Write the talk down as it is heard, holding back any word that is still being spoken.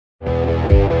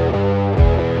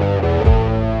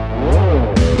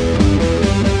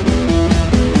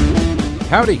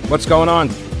Howdy, what's going on?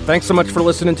 Thanks so much for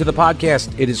listening to the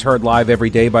podcast. It is heard live every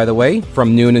day, by the way,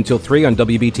 from noon until 3 on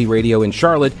WBT Radio in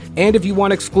Charlotte. And if you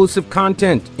want exclusive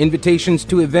content, invitations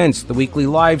to events, the weekly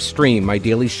live stream, my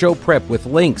daily show prep with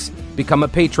links, become a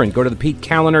patron. Go to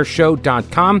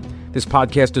thePeteCallenderShow.com. This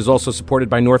podcast is also supported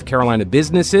by North Carolina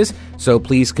businesses, so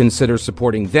please consider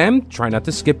supporting them. Try not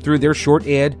to skip through their short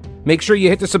ad. Make sure you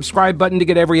hit the subscribe button to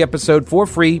get every episode for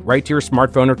free right to your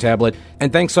smartphone or tablet.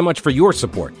 And thanks so much for your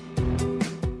support.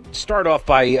 Start off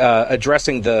by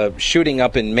addressing the shooting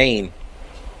up in Maine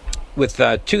with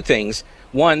two things.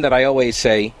 One that I always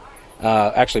say,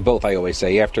 actually both I always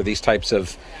say after these types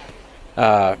of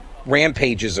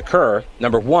rampages occur.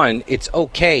 Number one, it's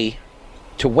okay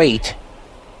to wait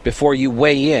before you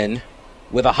weigh in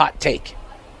with a hot take.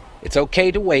 It's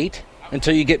okay to wait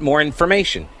until you get more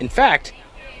information. In fact,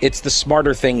 it's the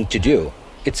smarter thing to do.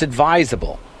 It's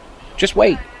advisable. Just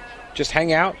wait. Just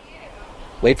hang out.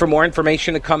 Wait for more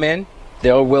information to come in.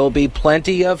 There will be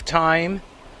plenty of time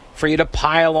for you to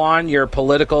pile on your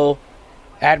political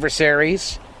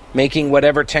adversaries, making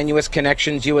whatever tenuous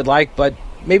connections you would like, but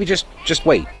maybe just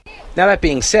wait. Now, that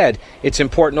being said, it's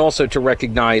important also to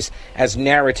recognize as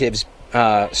narratives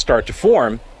start to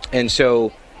form, and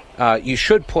so you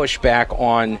should push back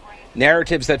on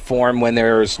narratives that form when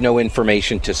there's no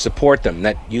information to support them.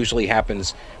 That usually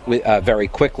happens very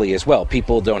quickly as well.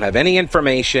 People don't have any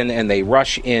information and they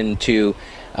rush into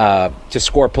to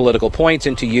score political points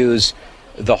and to use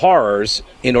the horrors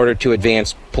in order to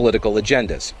advance political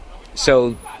agendas.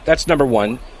 So that's number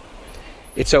one.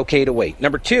 It's okay to wait.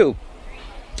 Number two,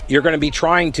 you're going to be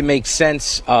trying to make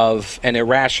sense of an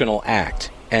irrational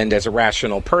act. And as a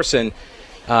rational person,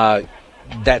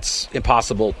 that's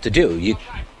impossible to do.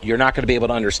 You're not going to be able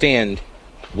to understand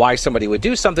why somebody would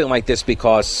do something like this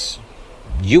because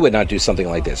you would not do something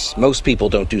like this. Most people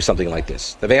don't do something like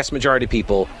this. The vast majority of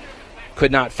people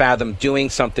could not fathom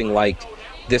doing something like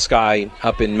this guy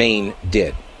up in Maine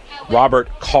did. Robert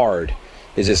Card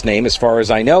is his name. As far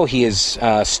as I know, he is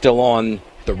still on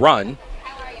the run.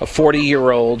 A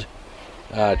 40-year-old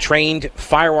trained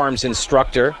firearms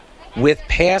instructor with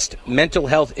past mental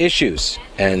health issues.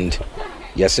 And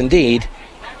yes, indeed,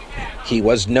 he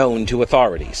was known to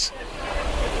authorities.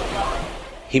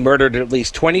 He murdered at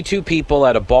least 22 people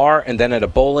at a bar and then at a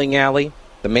bowling alley.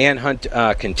 The manhunt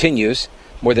continues.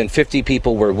 More than 50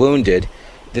 people were wounded.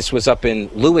 This was up in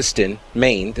Lewiston,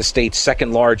 Maine, the state's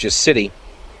second largest city.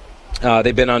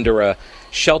 They've been under a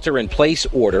shelter-in-place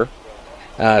order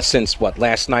since,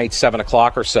 last night, 7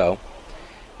 o'clock or so.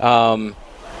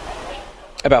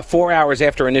 About 4 hours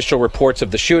after initial reports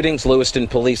of the shootings, Lewiston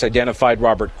police identified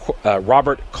Robert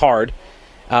Card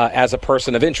as a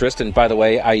person of interest. And by the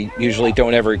way, I usually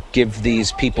don't ever give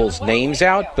these people's names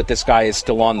out, but this guy is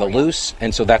still on the loose,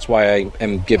 and so that's why I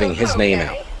am giving his name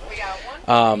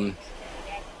out.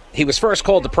 He was first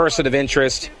called a person of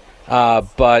interest,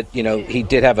 but he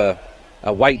did have a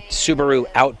white Subaru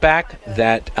Outback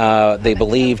that they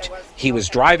believed he was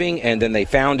driving, and then they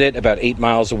found it about 8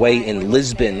 miles away in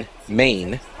Lisbon,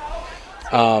 Maine.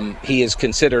 He is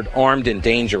considered armed and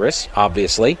dangerous,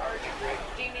 obviously.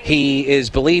 He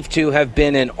is believed to have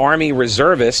been an Army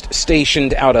reservist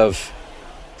stationed out of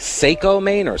Saco,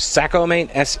 Maine, or Saco,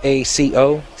 Maine,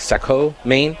 S-A-C-O, Saco,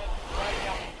 Maine.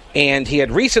 And he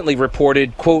had recently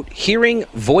reported, quote, hearing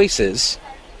voices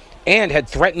and had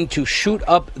threatened to shoot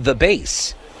up the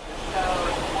base.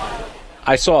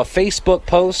 I saw a Facebook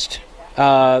post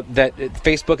that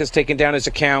Facebook has taken down his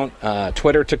account.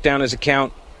 Twitter took down his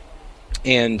account.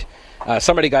 And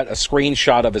somebody got a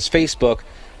screenshot of his Facebook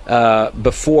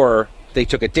before they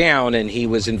took it down, and he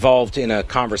was involved in a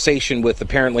conversation with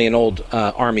apparently an old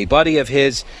Army buddy of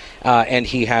his, and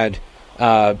he had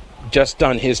just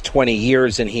done his 20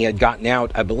 years, and he had gotten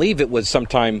out, I believe it was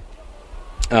sometime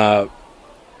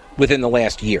within the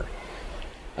last year.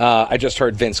 I just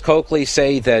heard Vince Coakley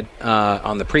say that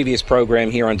on the previous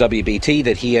program here on WBT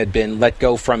that he had been let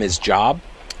go from his job,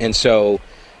 and so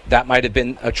that might have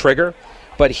been a trigger,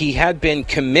 but he had been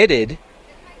committed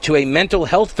to a mental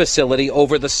health facility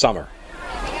over the summer.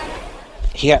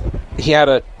 He had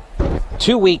a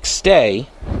 2-week stay.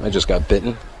 I just got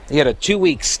bitten. He had a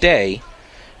 2-week stay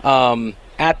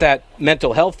at that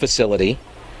mental health facility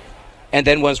and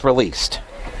then was released.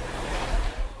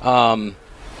 So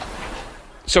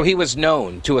he was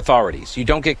known to authorities. You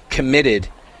don't get committed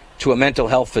to a mental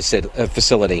health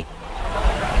facility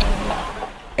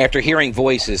after hearing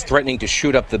voices threatening to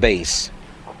shoot up the base,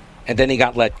 and then he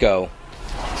got let go.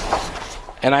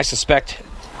 And I suspect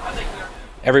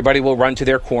everybody will run to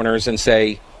their corners and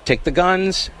say, take the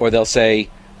guns, or they'll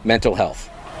say mental health.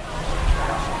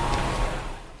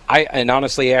 And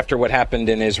honestly, after what happened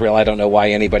in Israel, I don't know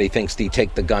why anybody thinks the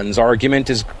take the guns argument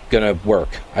is going to work.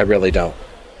 I really don't.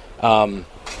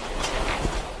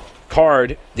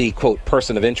 Card, the, quote,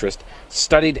 person of interest,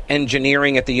 studied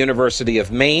engineering at the University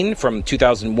of Maine from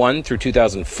 2001 through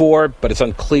 2004, but it's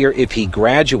unclear if he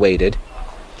graduated.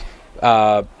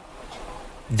 The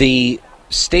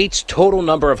state's total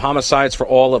number of homicides for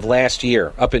all of last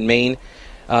year up in Maine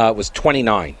was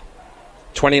 29.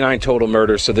 29 total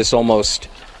murders, so this almost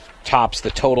tops the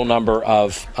total number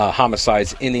of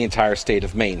homicides in the entire state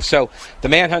of Maine. So the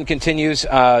manhunt continues.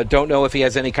 Don't know if he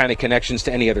has any kind of connections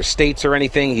to any other states or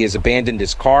anything. He has abandoned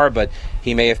his car, but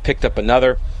he may have picked up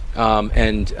another.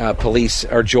 And police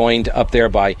are joined up there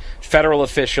by federal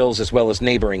officials as well as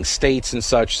neighboring states and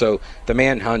such. So the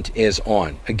manhunt is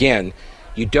on. Again,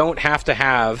 you don't have to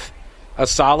have a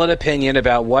solid opinion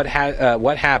about what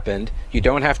happened. You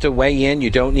don't have to weigh in. You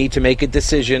don't need to make a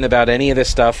decision about any of this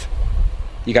stuff.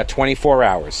 You got 24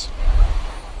 hours.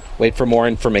 Wait for more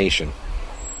information.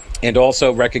 And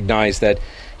also recognize that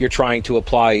you're trying to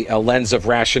apply a lens of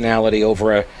rationality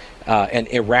over an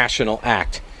irrational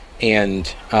act.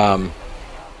 And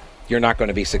you're not going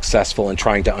to be successful in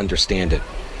trying to understand it.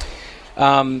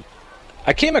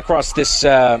 I came across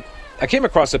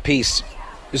a piece.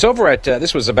 It was over at,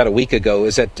 this was about a week ago,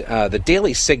 is at the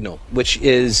Daily Signal, which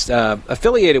is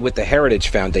affiliated with the Heritage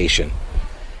Foundation.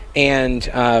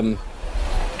 And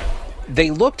they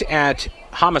looked at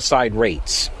homicide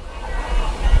rates.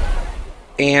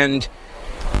 And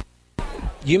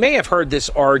you may have heard this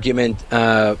argument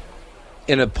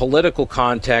in a political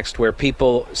context where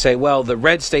people say, well, the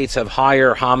red states have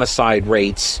higher homicide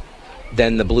rates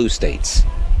than the blue states.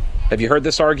 Have you heard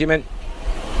this argument?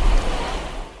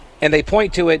 And they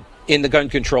point to it in the gun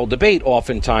control debate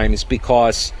oftentimes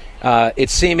because it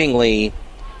seemingly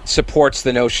supports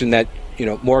the notion that,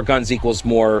 more guns equals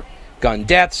more gun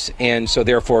deaths, and so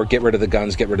therefore get rid of the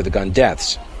guns, get rid of the gun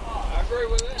deaths. I agree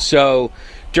with that. So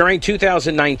during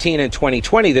 2019 and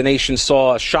 2020, the nation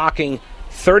saw a shocking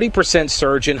 30%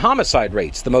 surge in homicide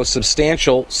rates, the most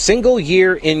substantial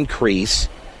single-year increase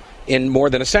in more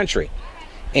than a century.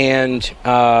 And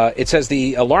it says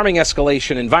the alarming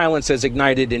escalation in violence has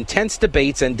ignited intense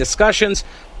debates and discussions,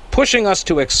 pushing us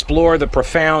to explore the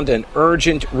profound and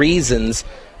urgent reasons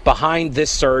behind this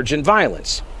surge in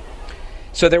violence.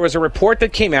 So there was a report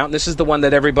that came out, and this is the one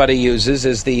that everybody uses,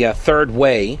 is the Third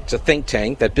Way. It's a think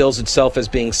tank that bills itself as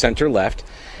being center-left,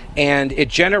 and it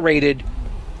generated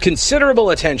considerable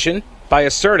attention by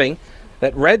asserting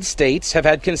that red states have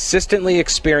had consistently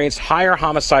experienced higher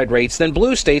homicide rates than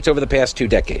blue states over the past 2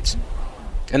 decades.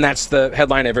 And that's the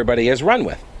headline everybody has run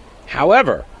with.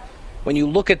 However, when you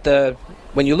look at the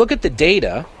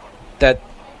data that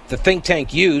the think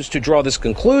tank used to draw this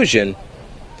conclusion,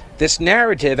 this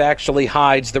narrative actually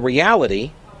hides the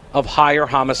reality of higher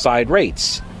homicide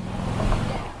rates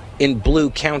in blue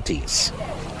counties.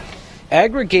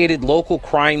 Aggregated local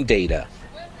crime data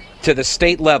to the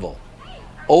state level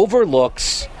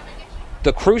overlooks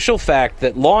the crucial fact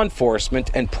that law enforcement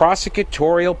and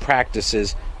prosecutorial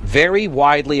practices vary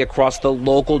widely across the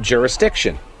local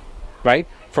jurisdiction, right?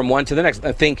 From one to the next.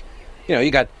 I think, you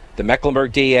got the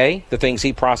Mecklenburg DA, the things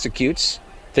he prosecutes,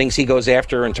 things he goes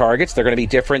after and targets, they're going to be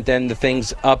different than the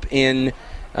things up in,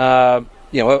 a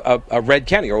red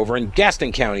county or over in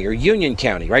Gaston County or Union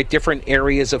County, right? Different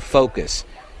areas of focus.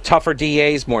 Tougher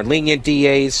DAs, more lenient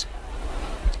DAs.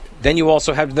 Then you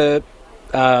also have the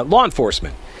law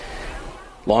enforcement.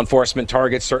 Law enforcement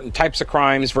targets certain types of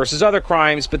crimes versus other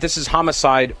crimes, but this is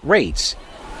homicide rates.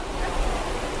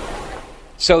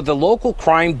 So the local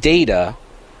crime data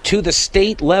to the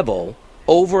state level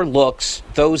overlooks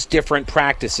those different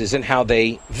practices and how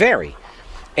they vary.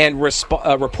 And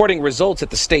reporting results at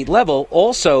the state level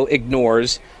also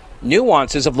ignores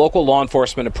nuances of local law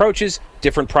enforcement approaches,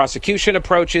 different prosecution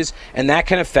approaches, and that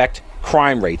can affect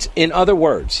crime rates. In other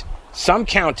words, some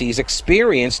counties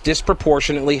experience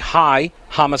disproportionately high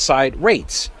homicide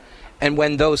rates. And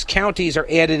when those counties are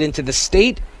added into the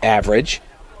state average,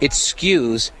 it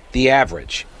skews the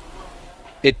average.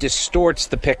 It distorts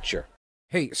the picture.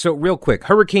 Hey, so real quick,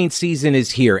 hurricane season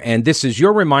is here, and this is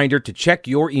your reminder to check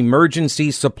your emergency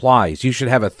supplies. You should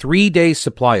have a 3-day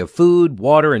supply of food,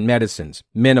 water, and medicines,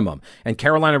 minimum. And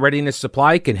Carolina Readiness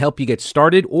Supply can help you get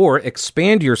started or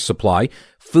expand your supply.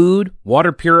 Food,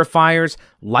 water purifiers,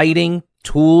 lighting,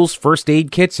 tools, first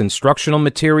aid kits, instructional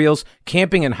materials,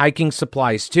 camping and hiking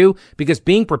supplies too, because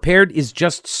being prepared is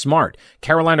just smart.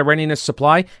 Carolina Readiness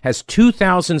Supply has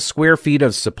 2,000 square feet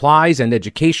of supplies and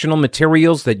educational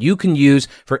materials that you can use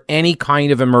for any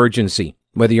kind of emergency.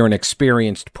 Whether you're an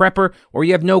experienced prepper or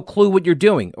you have no clue what you're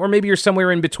doing, or maybe you're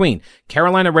somewhere in between,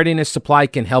 Carolina Readiness Supply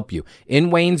can help you.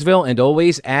 In Waynesville and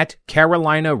always at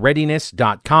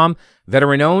carolinareadiness.com.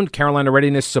 Veteran-owned Carolina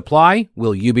Readiness Supply.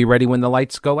 Will you be ready when the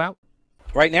lights go out?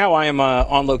 Right now, I am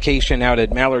on location out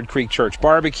at Mallard Creek Church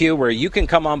Barbecue, where you can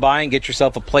come on by and get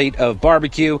yourself a plate of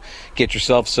barbecue, get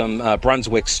yourself some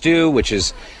Brunswick stew, which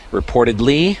is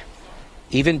reportedly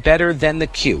even better than the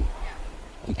Q,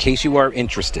 in case you are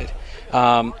interested.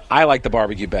 I like the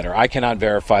barbecue better. I cannot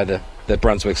verify the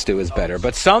Brunswick stew is better,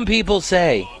 but some people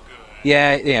say,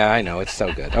 yeah, I know, it's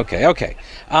so good. Okay.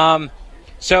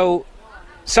 So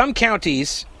some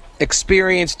counties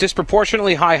experience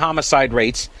disproportionately high homicide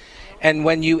rates, and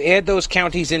when you add those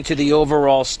counties into the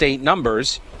overall state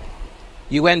numbers,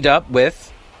 you end up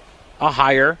with a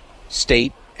higher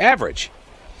state average.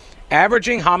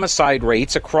 Averaging homicide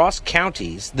rates across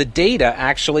counties, the data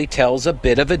actually tells a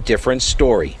bit of a different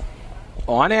story.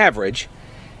 On average,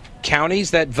 counties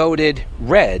that voted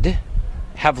red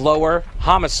have lower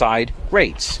homicide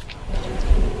rates.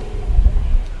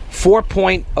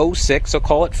 4.06, so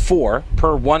call it 4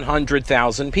 per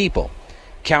 100,000 people.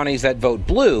 Counties that vote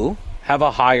blue have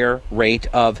a higher rate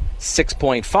of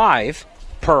 6.5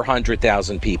 per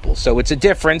 100,000 people. So it's a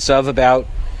difference of about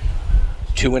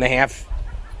 2.5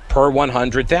 per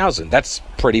 100,000. That's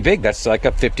pretty big. That's like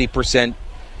a 50%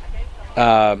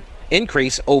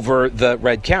 increase over the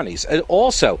red counties. And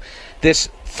also, this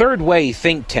third way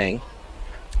think tank,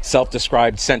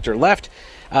 self-described center-left,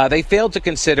 they failed to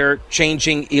consider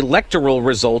changing electoral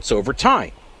results over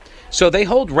time. So they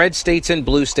hold red states and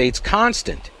blue states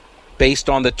constant based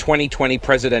on the 2020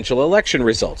 presidential election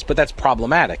results. But that's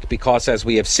problematic because, as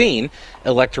we have seen,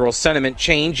 electoral sentiment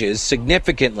changes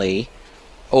significantly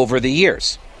over the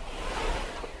years.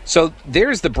 So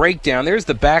there's the breakdown, there's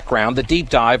the background, the deep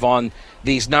dive on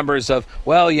these numbers of,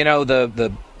 well, you know,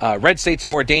 the red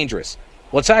states more dangerous.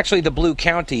 Well, it's actually the blue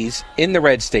counties in the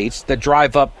red states that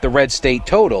drive up the red state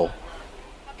total.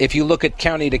 If you look at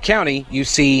county to county, you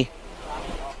see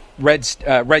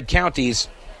red counties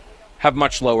have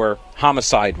much lower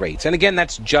homicide rates. And again,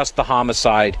 that's just the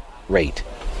homicide rate.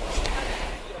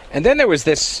 And then there was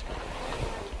this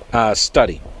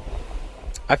study.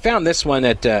 I found this one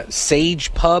at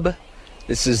Sage Pub.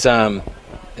 This is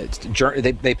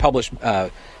they publish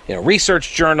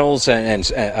research journals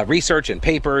and research and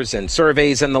papers and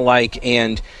surveys and the like.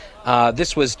 And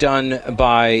this was done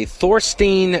by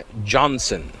Thorstein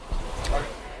Johnson,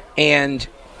 and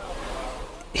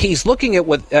he's looking at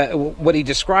what he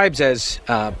describes as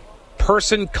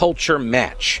person culture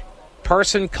match.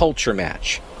 Person culture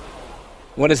match.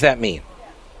 What does that mean?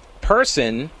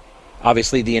 Person,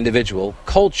 obviously the individual.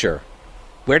 Culture,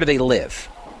 where do they live?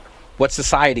 What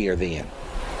society are they in?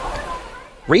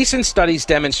 Recent studies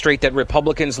demonstrate that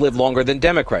Republicans live longer than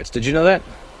Democrats. Did you know that?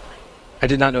 I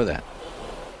did not know that.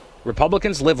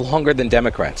 Republicans live longer than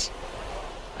Democrats.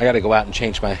 I got to go out and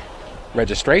change my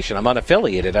registration. I'm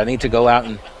unaffiliated. I need to go out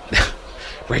and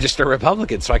register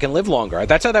Republican so I can live longer.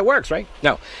 That's how that works, right?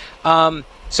 No.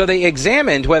 So they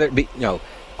examined whether it be,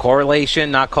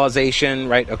 correlation, not causation,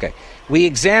 right? Okay. We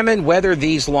examined whether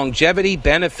these longevity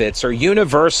benefits are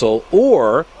universal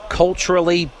or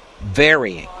culturally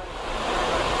varying.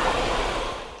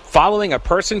 Following a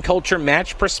person-culture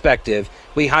match perspective,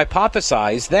 we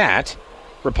hypothesize that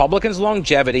Republicans'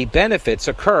 longevity benefits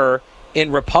occur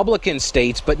in Republican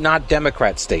states but not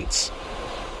Democrat states.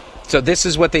 So this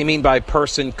is what they mean by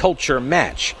person-culture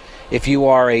match. If you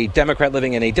are a Democrat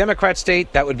living in a Democrat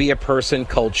state, that would be a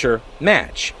person-culture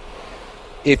match.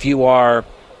 If you are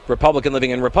Republican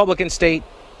living in a Republican state,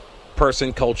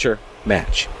 person-culture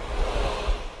match.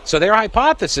 So their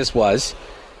hypothesis was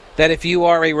that if you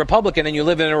are a Republican and you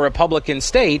live in a Republican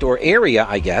state or area,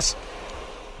 I guess,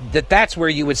 that's where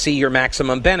you would see your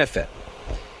maximum benefit.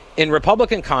 In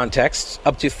Republican contexts,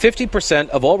 up to 50%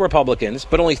 of all Republicans,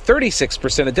 but only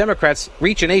 36% of Democrats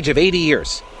reach an age of 80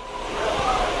 years.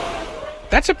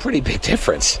 That's a pretty big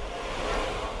difference.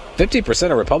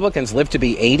 50% of Republicans live to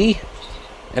be 80,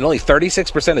 and only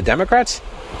 36% of Democrats?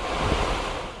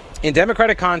 In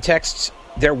Democratic contexts,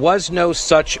 there was no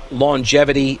such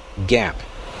longevity gap.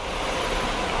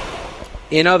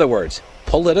 In other words,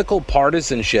 political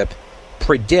partisanship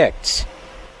predicts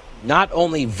not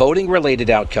only voting-related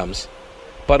outcomes,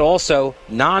 but also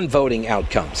non-voting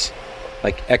outcomes,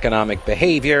 like economic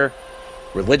behavior,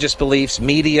 religious beliefs,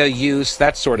 media use,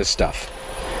 that sort of stuff.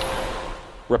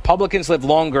 Republicans live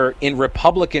longer in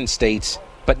Republican states,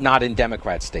 but not in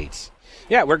Democrat states.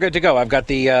 Yeah, we're good to go. I've got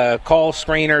the call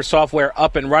screener software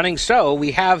up and running. So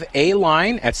we have a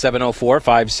line at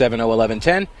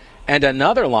 704-570-1110 and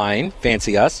another line,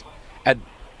 fancy us, at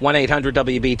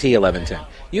 1-800-WBT-1110.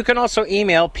 You can also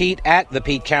email Pete at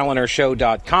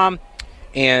thePeteCallender.com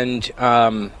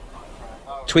and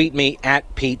tweet me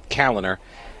at Pete Callender.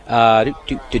 All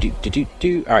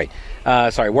right.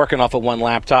 Sorry, working off of one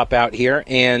laptop out here.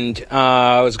 And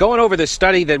I was going over this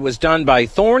study that was done by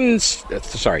Thorstein,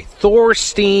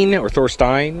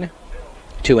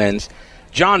 two N's,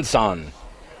 Johnson.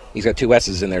 He's got two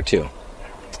S's in there, too.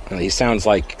 He sounds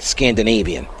like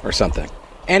Scandinavian or something.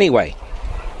 Anyway,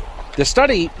 the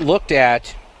study looked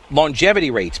at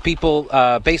longevity rates, people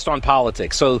based on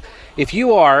politics. So if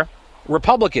you are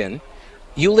Republican,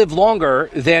 you live longer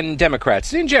than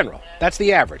Democrats in general. That's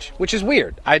the average, which is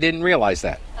weird. I didn't realize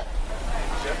that.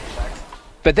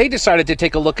 But they decided to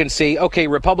take a look and see, okay,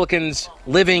 Republicans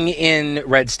living in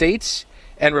red states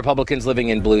and Republicans living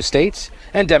in blue states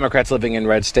and Democrats living in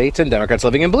red states and Democrats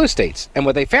living in blue states. And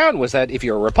what they found was that if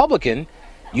you're a Republican,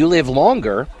 you live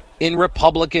longer in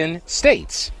Republican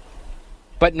states,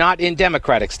 but not in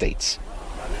Democratic states.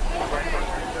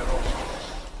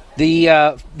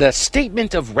 The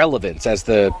statement of relevance, as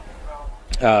the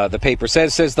paper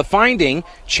says the finding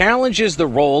challenges the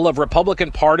role of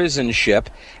Republican partisanship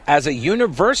as a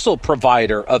universal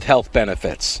provider of health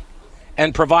benefits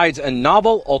and provides a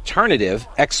novel alternative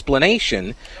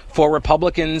explanation for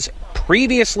Republicans'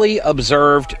 previously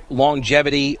observed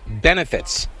longevity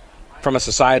benefits. From a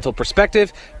societal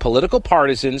perspective, political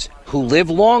partisans who live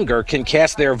longer can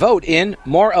cast their vote in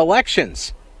more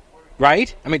elections.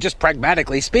 Right? I mean, just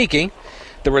pragmatically speaking,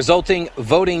 the resulting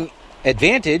voting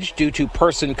advantage due to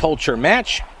person-culture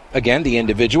match, again, the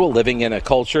individual living in a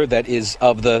culture that is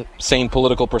of the same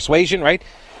political persuasion, right,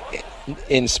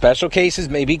 in special cases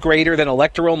may be greater than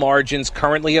electoral margins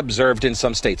currently observed in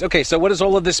some states. Okay, so what does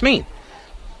all of this mean?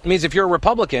 It means if you're a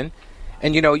Republican,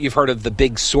 and you know, you've heard of the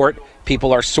big sort,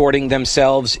 people are sorting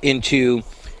themselves into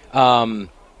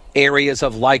areas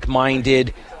of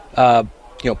like-minded,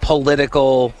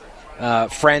 political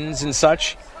friends and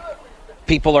such.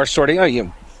 People are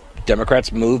sorting,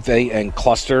 Democrats move and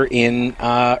cluster in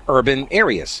urban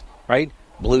areas, right?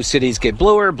 Blue cities get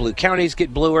bluer, blue counties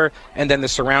get bluer, and then the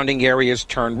surrounding areas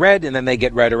turn red, and then they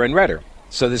get redder and redder.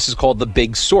 So this is called the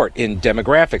big sort in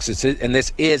demographics. And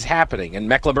this is happening. In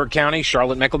Mecklenburg County,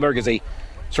 Charlotte-Mecklenburg is a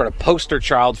sort of poster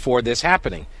child for this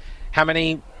happening. How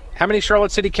many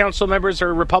Charlotte City Council members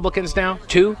are Republicans now?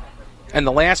 2? And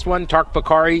the last one, Tark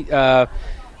Bakari, not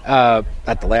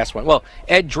the last one. Well,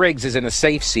 Ed Driggs is in a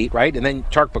safe seat, right? And then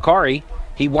Tark Bakari,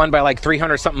 he won by like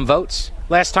 300-something votes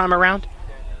last time around.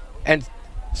 And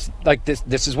like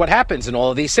this is what happens in all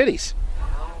of these cities.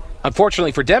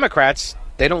 Unfortunately for Democrats,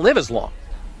 they don't live as long.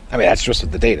 I mean, that's just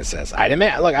what the data says.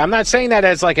 Look, I'm not saying that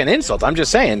as like an insult. I'm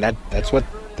just saying that's what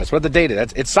the data.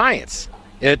 It's science.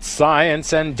 It's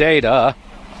science and data.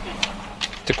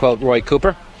 To quote Roy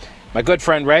Cooper, my good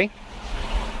friend Ray.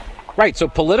 Right, so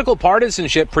political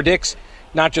partisanship predicts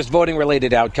not just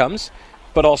voting-related outcomes,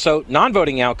 but also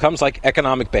non-voting outcomes like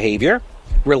economic behavior,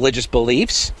 religious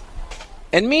beliefs,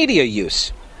 and media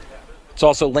use. It's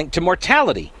also linked to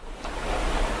mortality.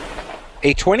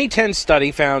 A 2010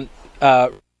 study found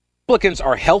Republicans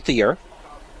are healthier.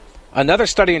 Another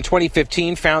study in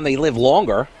 2015 found they live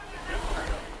longer.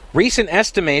 Recent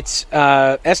estimates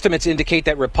indicate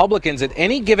that Republicans at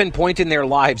any given point in their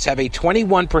lives have a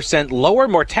 21% lower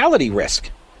mortality risk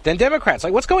than Democrats.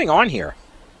 Like, what's going on here?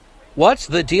 What's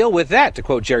the deal with that? To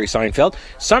quote Jerry Seinfeld,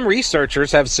 some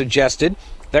researchers have suggested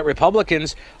that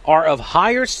Republicans are of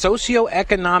higher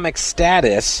socioeconomic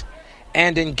status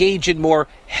and engage in more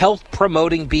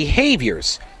health-promoting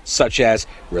behaviors, such as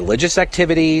religious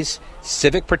activities,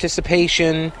 civic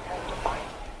participation.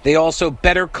 They also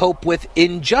better cope with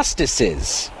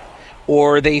injustices,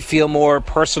 or they feel more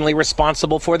personally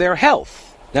responsible for their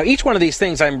health. Now, each one of these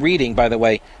things I'm reading, by the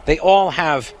way, they all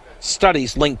have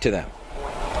studies linked to them.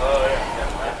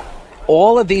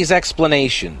 All of these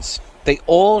explanations, they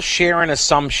all share an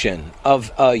assumption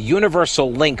of a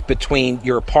universal link between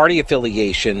your party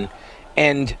affiliation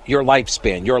and your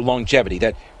lifespan, your longevity,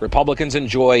 that Republicans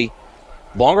enjoy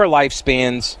longer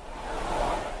lifespans.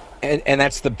 And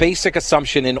that's the basic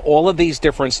assumption in all of these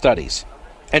different studies.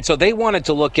 And so they wanted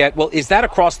to look at, well, is that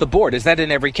across the board? Is that in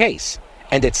every case?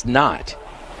 And it's not.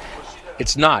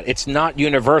 It's not. It's not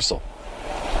universal.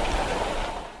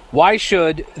 Why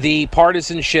should the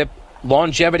partisanship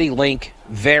longevity link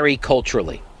vary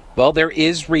culturally? Well, there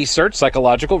is research,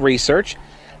 psychological research,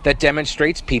 that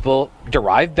demonstrates people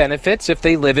derive benefits if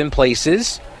they live in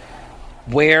places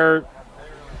where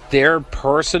their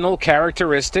personal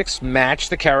characteristics match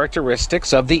the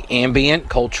characteristics of the ambient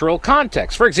cultural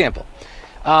context. For example,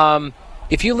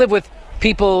 if you live with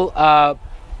people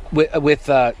with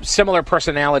similar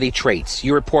personality traits,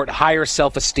 you report higher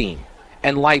self-esteem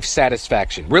and life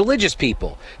satisfaction. Religious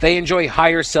people, they enjoy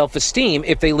higher self-esteem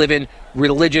if they live in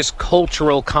religious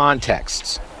cultural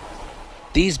contexts.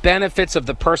 These benefits of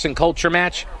the person-culture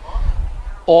match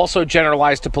also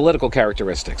generalize to political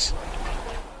characteristics.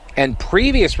 And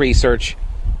previous research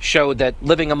showed that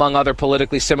living among other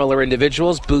politically similar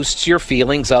individuals boosts your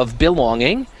feelings of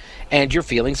belonging and your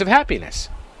feelings of happiness.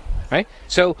 Right?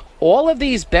 So all of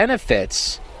these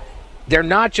benefits, they're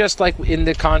not just like in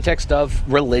the context of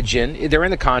religion, they're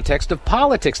in the context of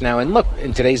politics now. And look,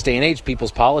 in today's day and age,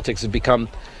 people's politics have become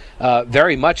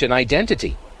very much an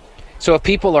identity. So if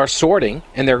people are sorting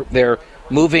and they're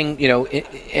moving,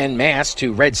 en masse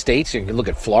to red states, you can look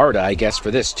at Florida, I guess,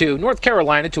 for this too. North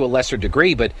Carolina to a lesser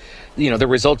degree, but, the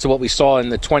results of what we saw in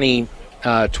the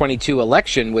 2022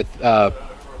 election with the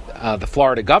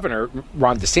Florida governor,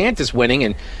 Ron DeSantis, winning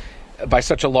and by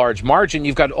such a large margin,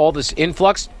 you've got all this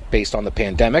influx based on the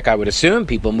pandemic, I would assume,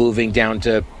 people moving down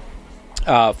to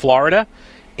Florida,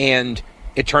 and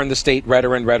it turned the state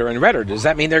redder and redder and redder. Does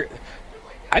that mean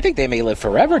I think they may live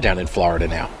forever down in Florida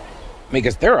now,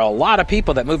 because there are a lot of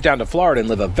people that move down to Florida and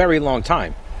live a very long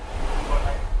time.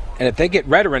 And if they get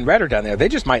redder and redder down there, they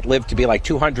just might live to be like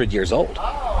 200 years old.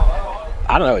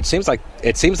 I don't know. It seems like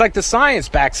the science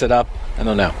backs it up. I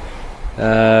don't know.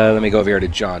 Let me go over here to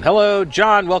John. Hello,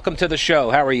 John. Welcome to the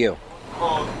show. How are you?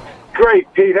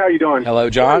 Great, Pete. How you doing? Hello,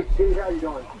 John. Great, Pete. How you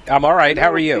doing? I'm all right.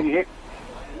 How are you?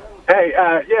 Hey,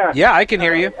 yeah. Yeah, I can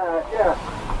hear you.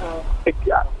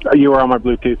 You were on my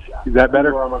Bluetooth. Is that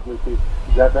better?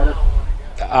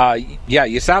 Yeah,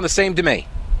 you sound the same to me.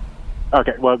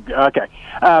 Okay, okay.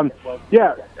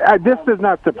 This does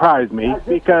not surprise me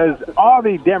because all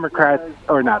the Democrats,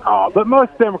 or not all, but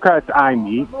most Democrats I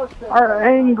meet are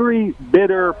angry,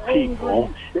 bitter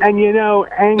people. And,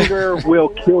 anger will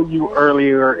kill you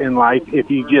earlier in life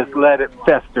if you just let it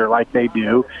fester like they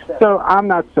do. So I'm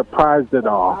not surprised at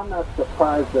all.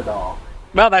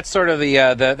 Well, that's sort of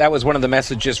that was one of the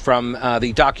messages from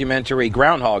the documentary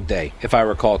Groundhog Day, if I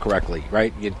recall correctly,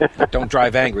 right? You don't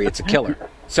drive angry; it's a killer.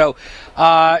 So,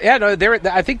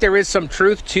 I think there is some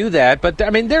truth to that. But I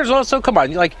mean, there's also, come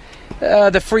on, like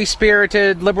the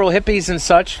free-spirited liberal hippies and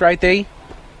such, right? They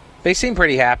seem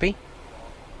pretty happy.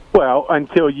 Well,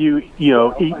 until you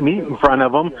eat meat in front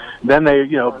of them, then they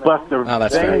bust their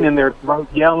vein in their throat,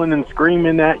 yelling and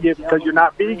screaming at you because you're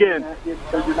not vegan.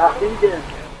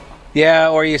 Yeah,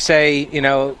 or you say,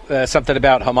 something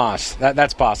about Hamas.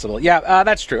 That's possible. Yeah,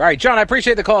 that's true. All right, John, I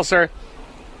appreciate the call, sir.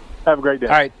 Have a great day.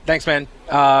 All right, thanks, man.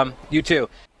 You too.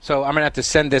 So I'm going to have to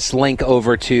send this link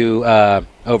over to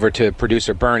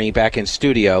producer Bernie back in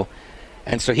studio,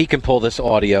 and so he can pull this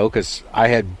audio, because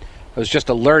I was just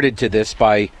alerted to this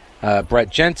by Brett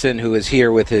Jensen, who is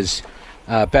here with his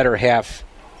better half,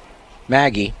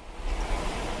 Maggie,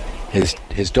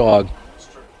 his dog.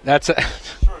 That's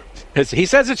he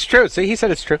says it's true. See, he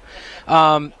said it's true.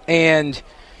 And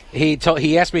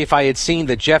he asked me if I had seen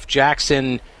the Jeff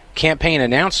Jackson campaign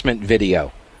announcement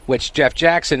video, which Jeff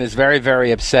Jackson is very,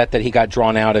 very upset that he got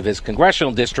drawn out of his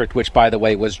congressional district, which, by the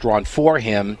way, was drawn for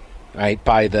him, right,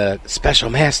 by the special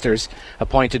masters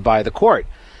appointed by the court.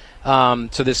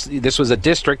 So this was a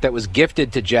district that was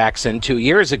gifted to Jackson 2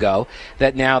 years ago,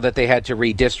 that now that they had to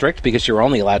redistrict, because you're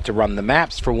only allowed to run the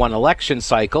maps for one election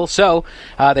cycle, so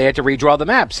they had to redraw the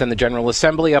maps, and the General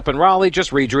Assembly up in Raleigh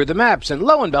just redrew the maps, and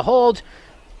lo and behold,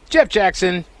 Jeff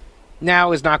Jackson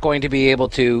now is not going to be able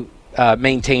to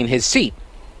maintain his seat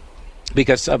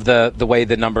because of the way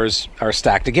the numbers are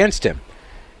stacked against him,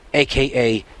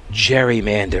 a.k.a.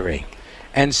 gerrymandering.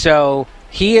 And so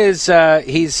he's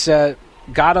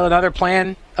got another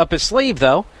plan up his sleeve,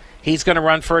 though. He's going to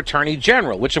run for attorney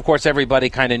general, which, of course, everybody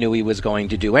kind of knew he was going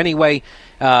to do anyway.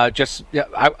 I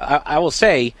will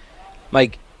say,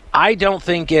 like, I don't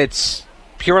think it's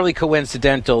purely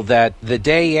coincidental that the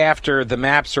day after the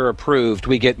maps are approved,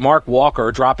 we get Mark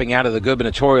Walker dropping out of the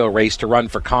gubernatorial race to run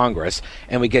for Congress,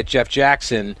 and we get Jeff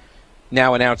Jackson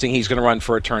now announcing he's going to run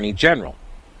for attorney general.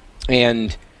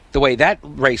 And the way that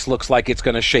race looks like it's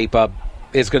going to shape up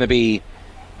is going to be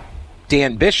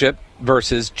Dan Bishop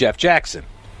versus Jeff Jackson.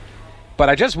 But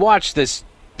I just watched this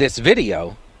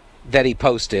video that he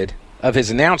posted of his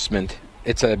announcement.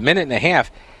 It's a minute and a half,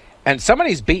 and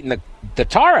somebody's beating the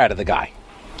tar out of the guy.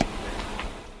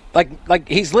 Like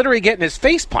he's literally getting his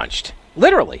face punched.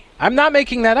 Literally. I'm not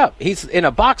making that up. He's in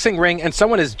a boxing ring, and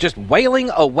someone is just wailing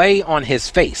away on his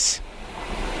face.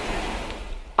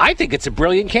 I think it's a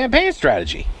brilliant campaign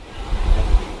strategy.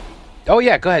 Oh,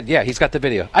 yeah, go ahead. Yeah, he's got the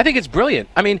video. I think it's brilliant.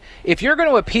 I mean, if you're going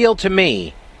to appeal to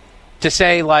me to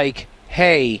say, like,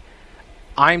 hey,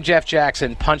 I'm Jeff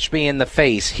Jackson, punch me in the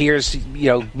face. Here's,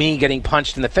 me getting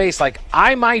punched in the face. Like,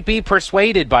 I might be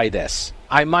persuaded by this.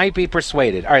 I might be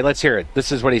persuaded. All right, let's hear it.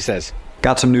 This is what he says.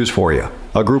 Got some news for you.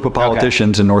 A group of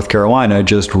politicians in North Carolina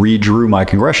just redrew my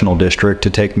congressional district to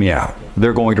take me out.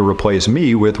 They're going to replace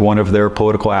me with one of their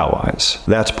political allies.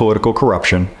 That's political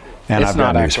corruption, and I've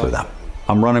got news for them.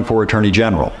 I'm running for Attorney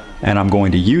General, and I'm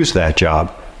going to use that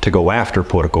job to go after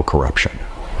political corruption.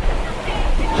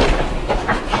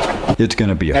 It's going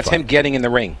to be a fight. That's him getting in the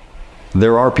ring.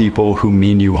 There are people who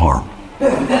mean you harm.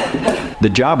 The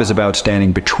job is about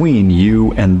standing between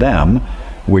you and them,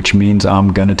 which means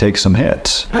I'm going to take some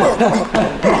hits. Right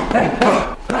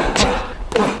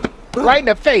in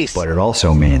the face. But it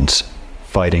also means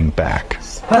fighting back.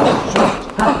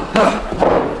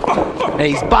 And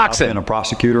he's boxing. I've been a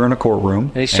prosecutor in a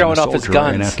courtroom. And he's showing off his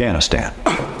guns. In Afghanistan.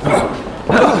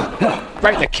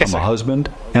 Right in the kisser. I'm a husband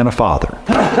and a father.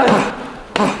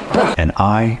 And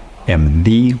I am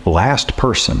the last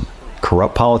person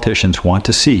corrupt politicians want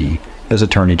to see as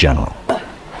Attorney General.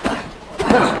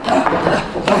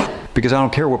 Because I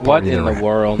don't care what party they're in. What in the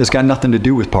world? It's got nothing to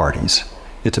do with parties.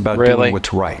 It's about doing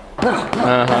what's right.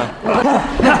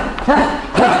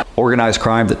 Organized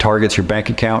crime that targets your bank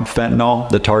account, fentanyl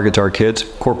that targets our kids,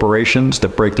 corporations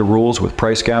that break the rules with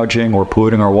price gouging or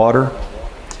polluting our water.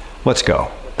 Let's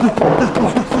go.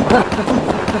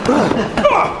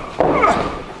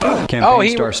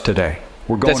 Campaign starts today.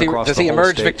 We're going across the whole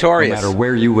state. Victorious? No matter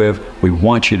where you live, we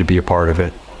want you to be a part of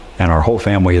it, and our whole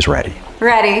family is ready.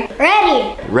 Ready.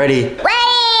 Ready. Ready.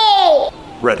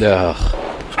 Ready. Ready.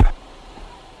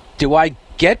 Do I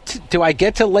get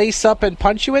to lace up and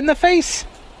punch you in the face?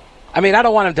 I mean, I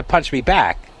don't want him to punch me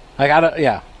back.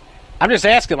 I'm just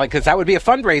asking, because that would be a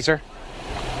fundraiser.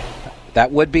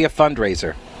 That would be a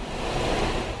fundraiser.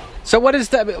 So what is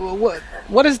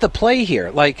the play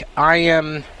here?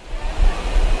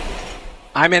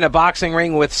 I'm in a boxing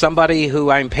ring with somebody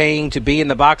who I'm paying to be in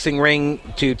the boxing ring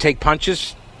to take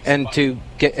punches and to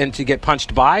get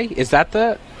punched by? Is that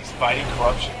the... He's fighting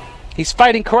corruption. He's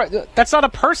fighting corruption. That's not a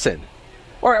person.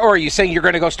 Or are you saying you're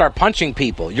going to go start punching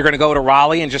people? You're going to go to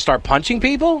Raleigh and just start punching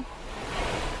people?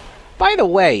 By the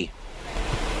way,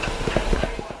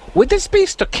 would this be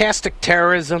stochastic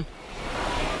terrorism?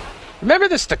 Remember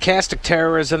the stochastic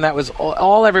terrorism that was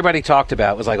all everybody talked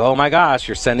about? It was like, oh my gosh,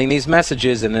 you're sending these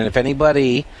messages, and then if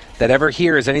anybody that ever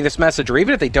hears any of this message, or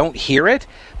even if they don't hear it,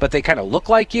 but they kind of look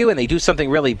like you and they do something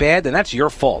really bad, then that's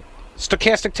your fault.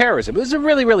 Stochastic terrorism. It was a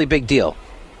really, really big deal.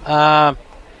 I'm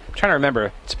trying to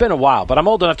remember. It's been a while, but I'm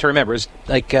old enough to remember. It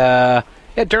was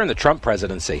during the Trump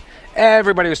presidency.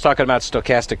 Everybody was talking about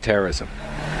stochastic terrorism.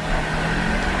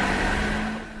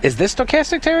 Is this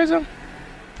stochastic terrorism?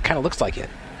 Kind of looks like it.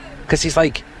 Because he's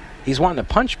wanting to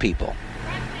punch people.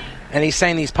 And he's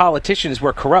saying these politicians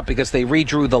were corrupt because they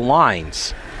redrew the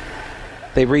lines.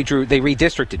 They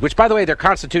redistricted, which, by the way, they're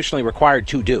constitutionally required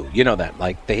to do. You know that.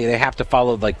 They have to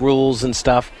follow, rules and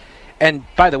stuff. And,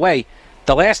 by the way,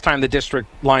 the last time the district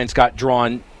lines got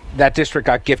drawn, that district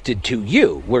got gifted to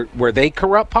you. Were they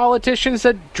corrupt politicians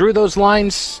that drew those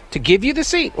lines to give you the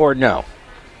seat, or no?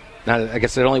 Now, I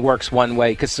guess it only works one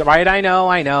way. Because, right, I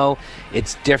know,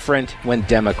 it's different when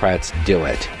Democrats do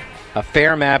it. A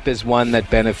fair map is one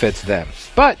that benefits them.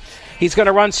 But he's going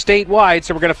to run statewide,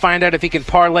 so we're going to find out if he can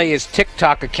parlay his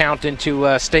TikTok account into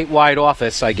a statewide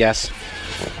office, I guess.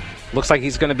 Looks like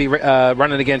he's going to be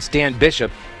running against Dan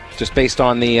Bishop, just based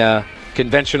on the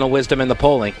conventional wisdom in the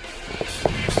polling.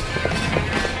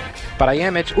 But I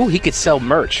am he could sell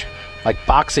merch, like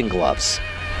boxing gloves.